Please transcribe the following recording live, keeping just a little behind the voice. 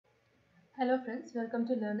Hello friends, welcome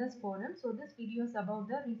to Learners Forum. So this video is about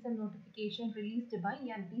the recent notification released by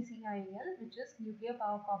NPCIL, which is Nuclear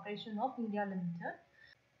Power Corporation of India Limited.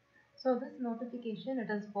 So this notification, it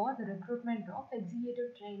is for the recruitment of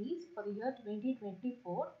executive trainees for the year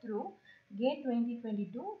 2024 through GATE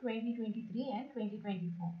 2022, 2023 and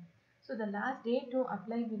 2024. So the last date to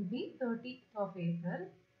apply will be 30th of April.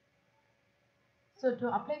 So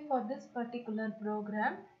to apply for this particular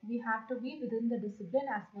program, we have to be within the discipline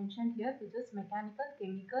as mentioned here, which is mechanical,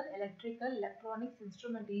 chemical, electrical, electronics,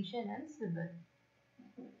 instrumentation and civil.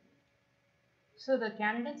 So the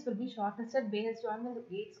candidates will be shortlisted based on the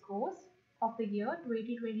GATE scores of the year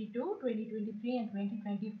 2022, 2023 and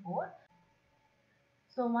 2024.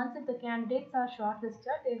 So once if the candidates are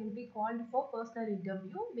shortlisted, they will be called for personal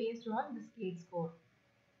interview based on this GATE score.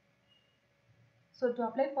 So to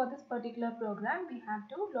apply for this particular program, we have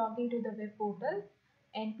to log into the web portal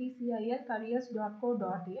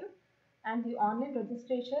npcilcareers.co.in, and the online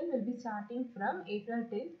registration will be starting from April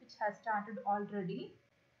 10th, which has started already.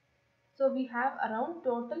 So we have around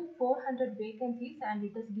total 400 vacancies and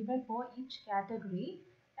it is given for each category,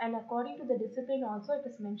 and according to the discipline also it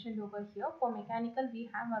is mentioned over here. For mechanical we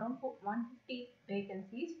have around 150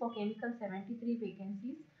 vacancies, for chemical 73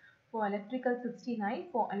 vacancies, for electrical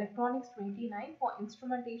 69, for electronics 29, for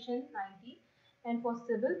instrumentation 90 and for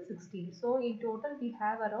civil 60. So in total we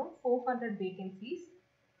have around 400 vacancies.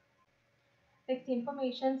 Next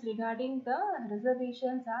informations regarding the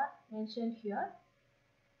reservations are mentioned here.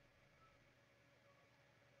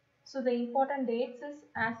 So the important dates is,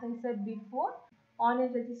 as I said before,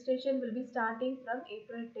 online registration will be starting from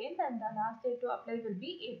April 10th and the last date to apply will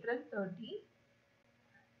be April 30.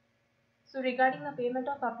 So regarding the payment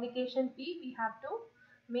of application fee, we have to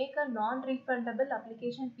make a non-refundable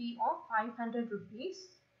application fee of 500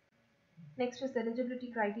 rupees. Next is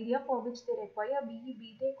eligibility criteria, for which they require BE,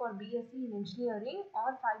 BTech or BSc in engineering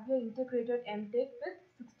or 5-year integrated MTech with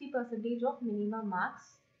 60% of minimum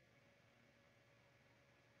marks.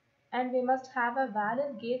 And we must have a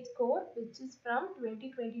valid GATE score which is from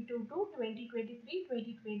 2022 to 2023,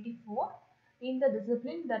 2024 in the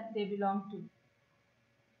discipline that they belong to.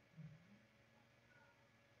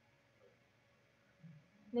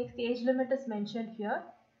 Next, age limit is mentioned here.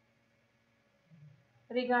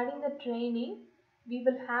 Regarding the training, we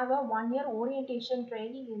will have a 1-year orientation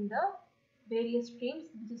training in the various streams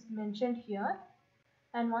which is mentioned here.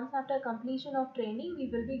 And once after completion of training, we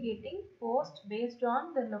will be getting post based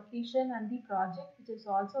on the location and the project, which is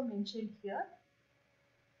also mentioned here.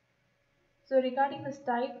 So regarding the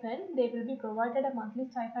stipend, they will be provided a monthly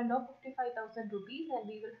stipend of 55,000 rupees and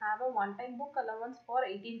we will have a one-time book allowance for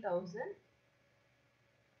 18,000.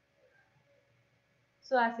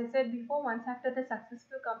 So as I said before, once after the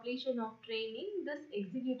successful completion of training, this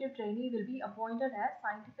executive trainee will be appointed as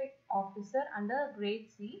scientific officer under grade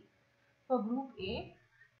C for group A,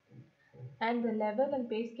 and the level and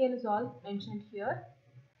pay scale is all mentioned here.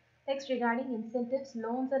 Next, regarding incentives,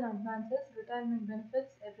 loans and advances, retirement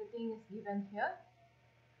benefits, everything is given here.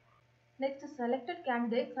 Next, selected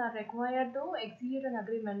candidates are required to execute an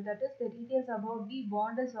agreement, that is the details about the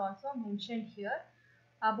bond is also mentioned here,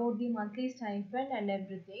 about the monthly stipend and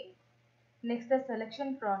everything. Next, the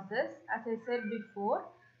selection process, as I said before.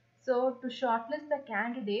 So to shortlist the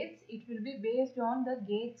candidates, it will be based on the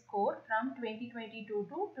GATE score from 2022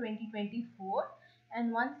 to 2024,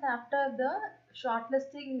 and once after the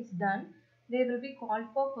shortlisting is done, they will be called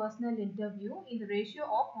for personal interview in the ratio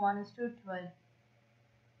of 1:12.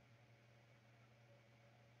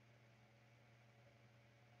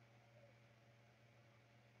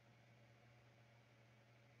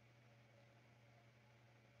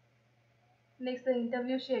 Next, the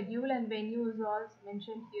interview schedule and venue is all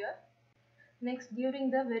mentioned here. Next,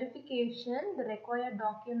 during the verification, the required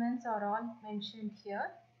documents are all mentioned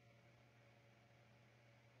here.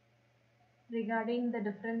 Regarding the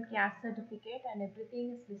different caste certificate and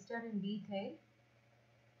everything is listed in detail.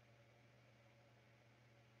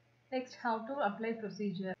 Next, how to apply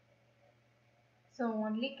procedure. So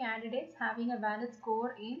only candidates having a valid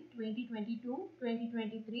score in 2022,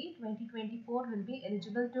 2023, 2024 will be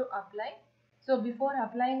eligible to apply. So before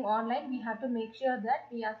applying online, we have to make sure that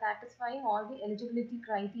we are satisfying all the eligibility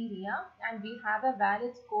criteria and we have a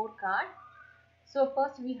valid scorecard. So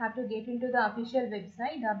first we have to get into the official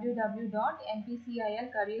website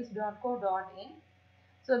www.npcilcareers.co.in.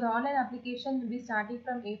 So the online application will be starting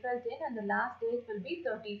from April 10 and the last date will be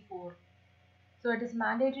 34. So it is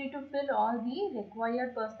mandatory to fill all the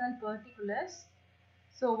required personal particulars.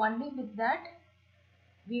 So only with that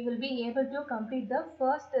we will be able to complete the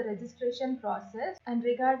first registration process. And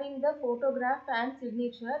regarding the photograph and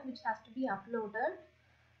signature which has to be uploaded,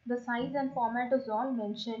 The size and format is all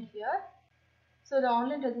mentioned here. So the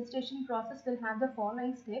online registration process will have the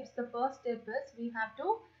following steps. The first step is we have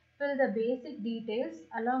to fill the basic details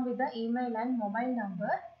along with the email and mobile number.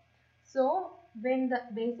 So when the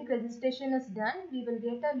basic registration is done, we will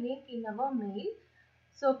get a link in our mail.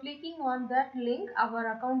 So clicking on that link,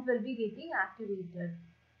 our account will be getting activated.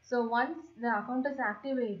 So once the account is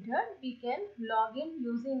activated, we can log in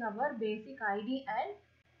using our basic ID and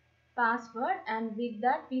password, and with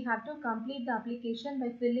that we have to complete the application by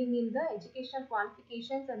filling in the educational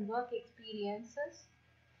qualifications and work experiences,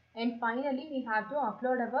 and finally we have to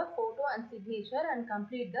upload our photo and signature and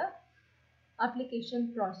complete the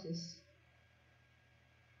application process.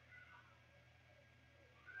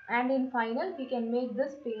 And in final we can make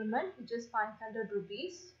this payment, which is 500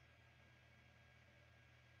 rupees.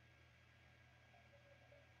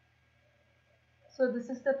 So this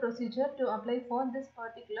is the procedure to apply for this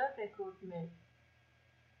particular recruitment.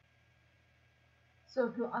 So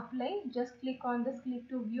to apply, just click on this click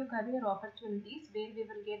to view career opportunities, where we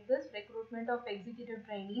will get this recruitment of executive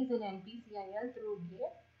trainees in NPCIL through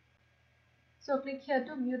GATE. So click here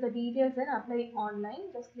to view the details and apply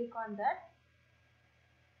online. Just click on that.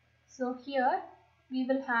 So here we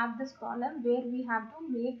will have this column where we have to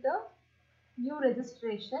make the new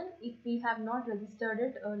registration if we have not registered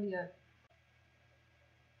it earlier.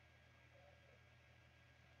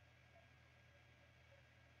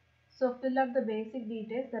 So fill up the basic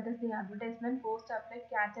details, that is the advertisement, post apply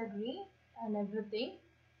category and everything.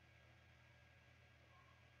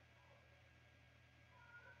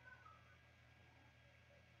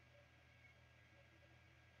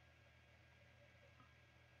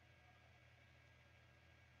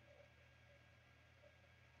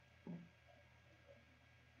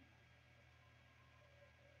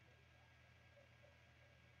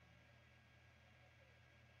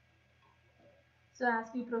 So as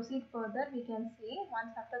we proceed further, we can see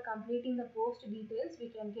once after completing the post details, we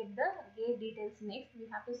can get the gate details next. We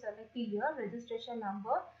have to select the year, registration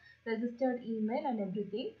number, registered email and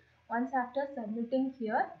everything. Once after submitting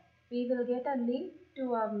here, we will get a link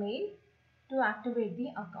to our mail to activate the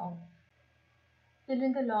account. Fill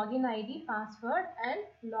in the login ID, password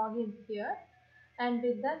and login here. And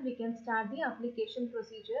with that we can start the application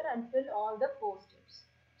procedure and fill all the 4 steps.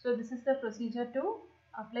 So this is the procedure to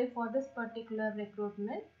apply for this particular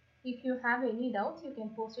recruitment. If you have any doubts, you can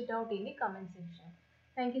post it out in the comment section.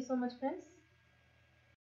 Thank you so much, friends.